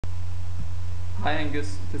Hi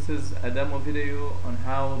Angus, this is a demo video on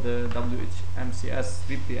how the WHMCS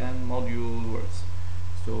VPN module works.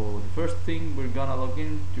 So the first thing, we're gonna log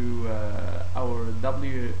into our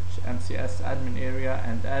WHMCS admin area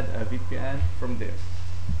and add a VPN from there.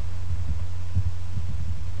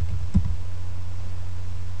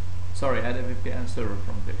 Sorry, add a VPN server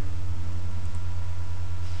from there.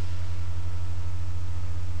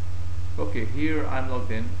 Okay, here I'm logged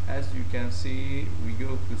in. As you can see, we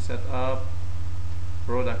go to setup,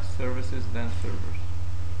 product services, then servers.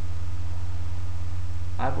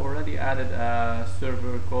 I've already added a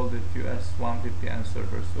server called the US1 VPN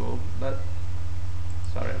server, so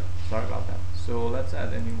sorry about that. So let's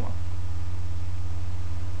add a new one.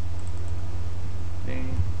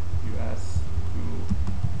 US2.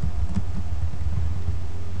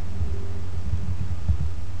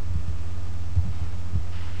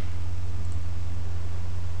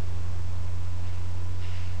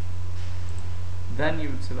 Then you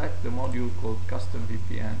would select the module called custom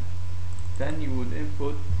VPN. Then you would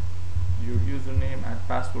input your username and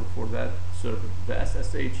password for that server, the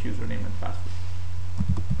SSH username and password.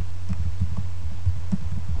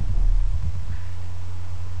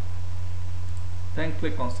 Then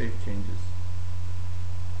click on Save Changes.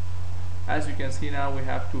 As you can see now, we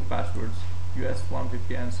have two passwords, US1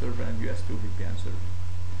 VPN server and US2 VPN server.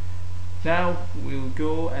 Now we'll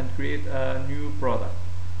go and create a new product.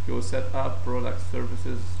 Go set up product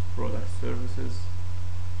services.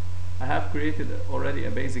 I have created already a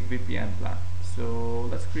basic VPN plan, so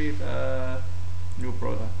let's create a new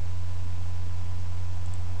product.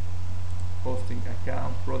 Hosting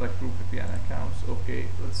account, product group VPN accounts. Okay,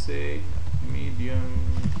 let's say medium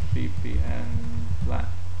VPN plan.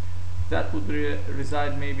 That would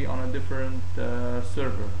reside maybe on a different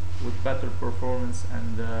server with better performance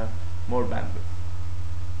and more bandwidth.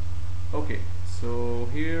 Okay, so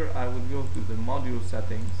here I would go to the module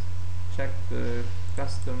settings, check the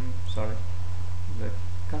custom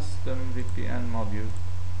VPN module.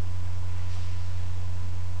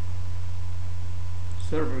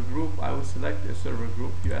 Server group, I will select a server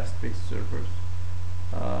group, US based servers.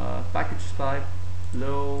 Package type,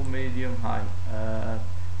 low, medium, high.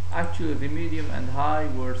 Actually the medium and high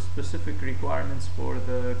were specific requirements for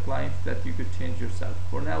the client that you could change yourself.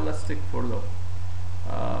 For now, let's stick for low.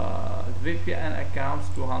 VPN accounts,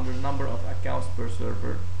 200 number of accounts per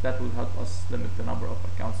server. That will help us limit the number of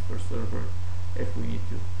accounts per server if we need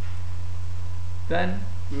to. Then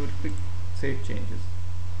we would click Save Changes.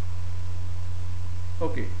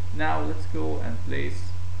 Okay, now let's go and place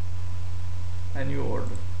a new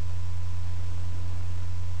order.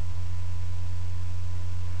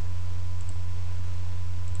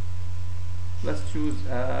 Let's choose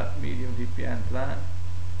a medium VPN plan.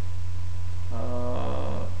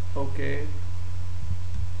 Okay.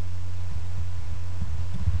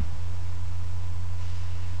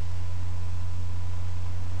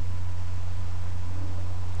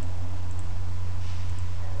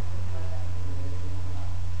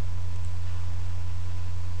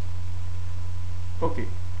 Okay,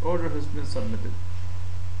 order has been submitted.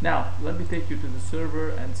 Now let me take you to the server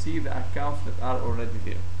and see the accounts that are already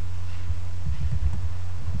there.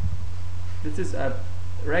 This is a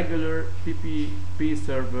regular PPP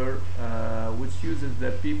server which uses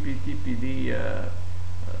the PPTPD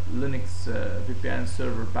Linux VPN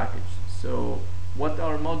server package. So what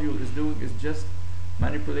our module is doing is just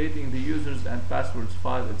manipulating the users and passwords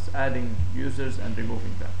file. It's adding users and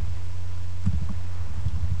removing them.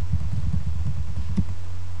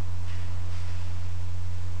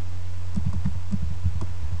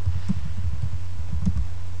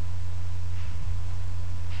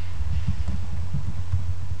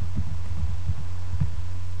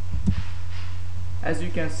 As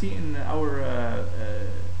you can see in our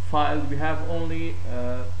file, we have only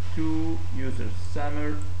two users,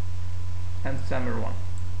 Samer and Samer1.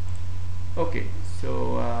 Okay,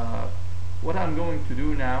 so what I'm going to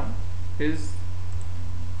do now is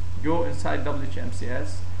go inside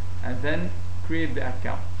WHMCS and then create the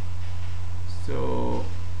account. So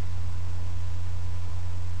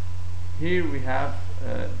here we have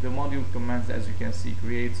the module commands, as you can see: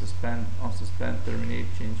 create, suspend, unsuspend, terminate,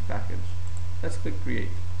 change package. Let's click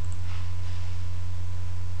create.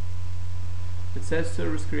 It says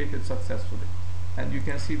service created successfully, and you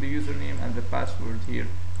can see the username and the password here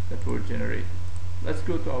that were generated. Let's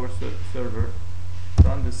go to our server,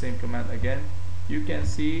 run the same command again. You can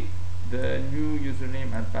see the new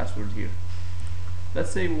username and password here.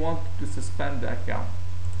 Let's say we want to suspend the account.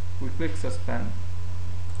 We click suspend.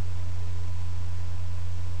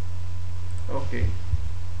 Okay,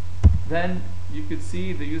 then you could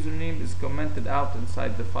see the username is commented out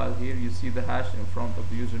inside the file. Here you see the hash in front of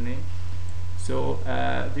the username. So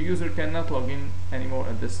the user cannot log in anymore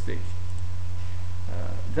at this stage.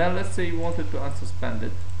 Then let's say you wanted to unsuspend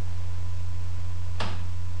it.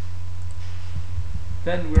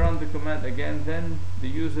 Then we run the command again, then the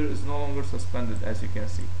user is no longer suspended, as you can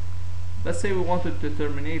see. Let's say we wanted to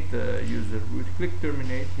terminate the user. We would click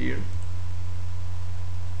terminate here.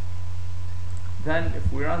 Then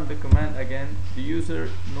if we run the command again, the user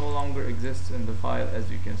no longer exists in the file, as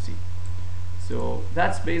you can see. So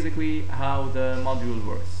that's basically how the module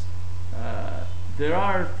works. There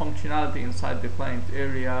are functionality inside the client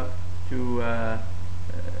area to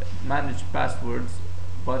manage passwords,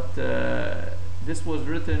 but this was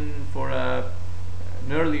written for an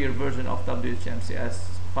earlier version of WHMCS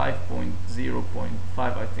 5.0.5,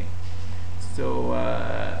 I think. So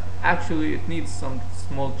actually it needs some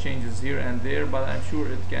small changes here and there, but I'm sure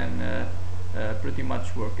it can pretty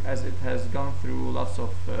much work, as it has gone through lots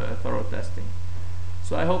of thorough testing.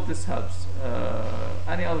 So I hope this helps.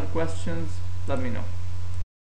 Any other questions, let me know.